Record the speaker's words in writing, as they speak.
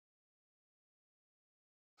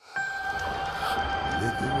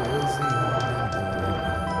was the only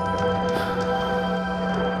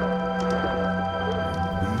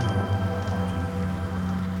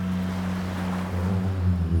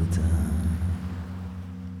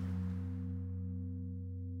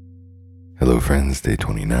Hello friends, day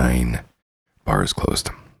 29. Bar is closed.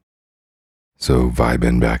 So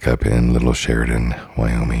vibing back up in Little Sheridan,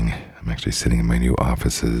 Wyoming. I'm actually sitting in my new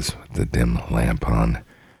offices with the dim lamp on.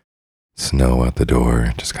 Snow out the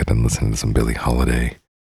door. Just got done listening to some Billie Holiday.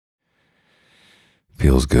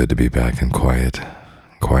 Feels good to be back in quiet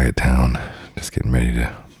town. Just getting ready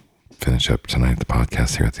to finish up tonight the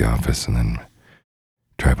podcast here at the office and then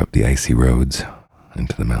drive up the icy roads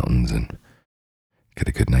into the mountains and get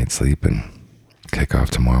a good night's sleep and kick off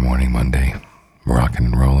tomorrow morning, Monday, rocking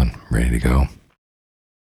and rolling, ready to go.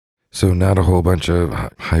 So not a whole bunch of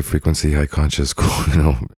high frequency, high conscious,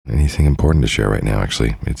 anything important to share right now,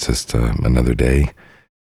 actually. It's just another day.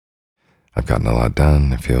 I've gotten a lot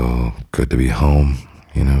done. I feel good to be home.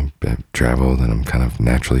 I've traveled and I'm kind of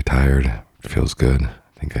naturally tired. It feels good.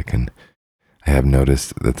 I have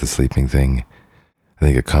noticed that the sleeping thing, I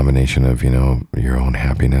think a combination of, your own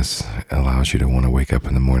happiness allows you to want to wake up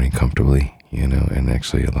in the morning comfortably, and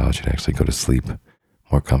actually allows you to actually go to sleep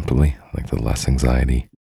more comfortably, like the less anxiety,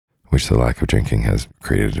 which the lack of drinking has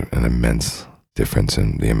created an immense difference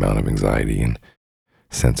in the amount of anxiety and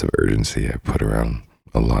sense of urgency I put around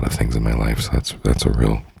a lot of things in my life. So that's a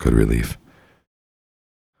real good relief.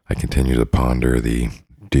 I continue to ponder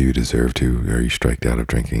do you deserve to? Are you striked out of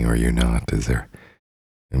drinking or are you not?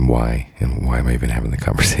 And why am I even having the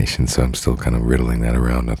conversation? So I'm still kind of riddling that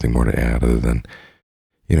around. Nothing more to add other than,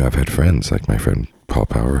 I've had friends like my friend Paul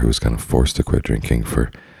Power who was kind of forced to quit drinking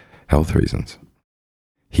for health reasons.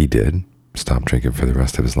 He did stop drinking for the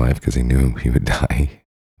rest of his life because he knew he would die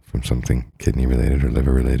from something kidney related or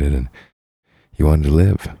liver related, and he wanted to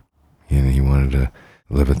live. He wanted to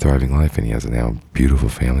live a thriving life, and he has now a beautiful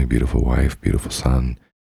family, beautiful wife, beautiful son,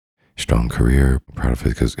 strong career, proud of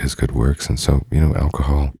his good works. And so,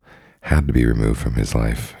 alcohol had to be removed from his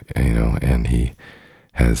life, and he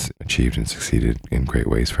has achieved and succeeded in great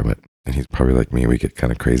ways from it. And he's probably like me. We get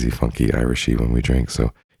kind of crazy, funky, Irishy when we drink.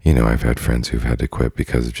 So, I've had friends who've had to quit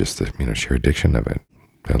because of just the, sheer addiction of it.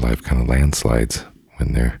 Their life kind of landslides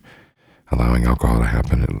when they're allowing alcohol to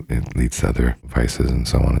happen. It leads to other vices and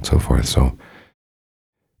so on and so forth. So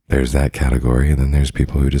there's that category. And then there's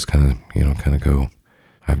people who just kind of go,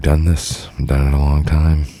 I've done this. I've done it a long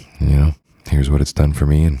time. Here's what it's done for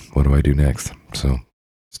me. And what do I do next? So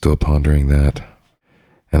still pondering that.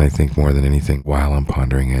 And I think more than anything, while I'm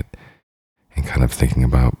pondering it and kind of thinking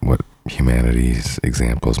about what humanity's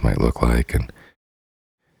examples might look like,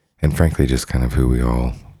 and frankly, just kind of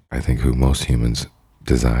who most humans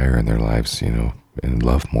desire in their lives, and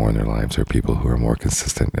love more in their lives are people who are more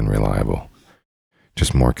consistent and reliable.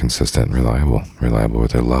 Just more consistent and reliable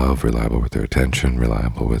with their love, reliable with their attention,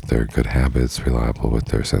 reliable with their good habits, reliable with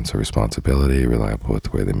their sense of responsibility, reliable with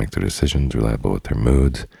the way they make their decisions, reliable with their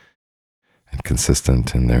moods, and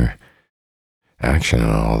consistent in their action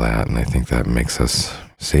and all that. And I think that makes us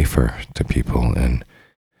safer to people and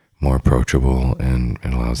more approachable and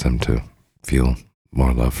allows them to feel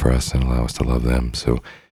more love for us and allow us to love them. So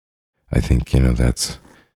I think, that's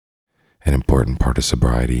an important part of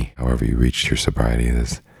sobriety. However you reached your sobriety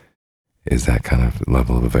is that kind of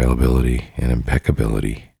level of availability and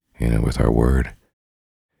impeccability, with our word.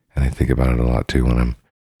 And I think about it a lot too when I'm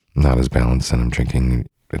not as balanced and I'm drinking.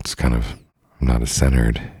 It's kind of not as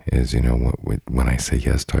centered is, when I say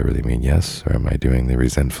yes, do I really mean yes? Or am I doing the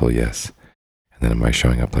resentful yes? And then am I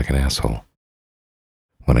showing up like an asshole?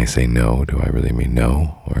 When I say no, do I really mean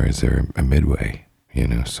no? Or is there a midway?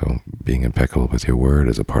 So being impeccable with your word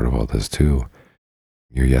is a part of all this too.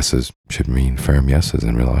 Your yeses should mean firm yeses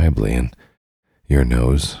and reliably, and your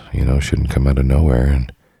no's, shouldn't come out of nowhere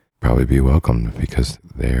and probably be welcomed because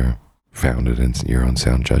they're founded in your own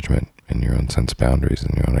sound judgment and your own sense of boundaries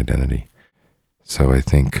and your own identity. So I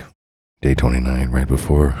think day 29, right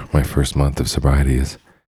before my first month of sobriety, is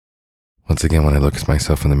once again when I look at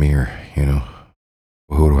myself in the mirror,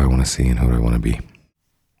 who do I want to see and who do I want to be?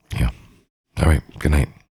 Yeah. All right. Good night.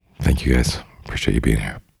 Thank you guys. Appreciate you being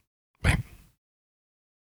here.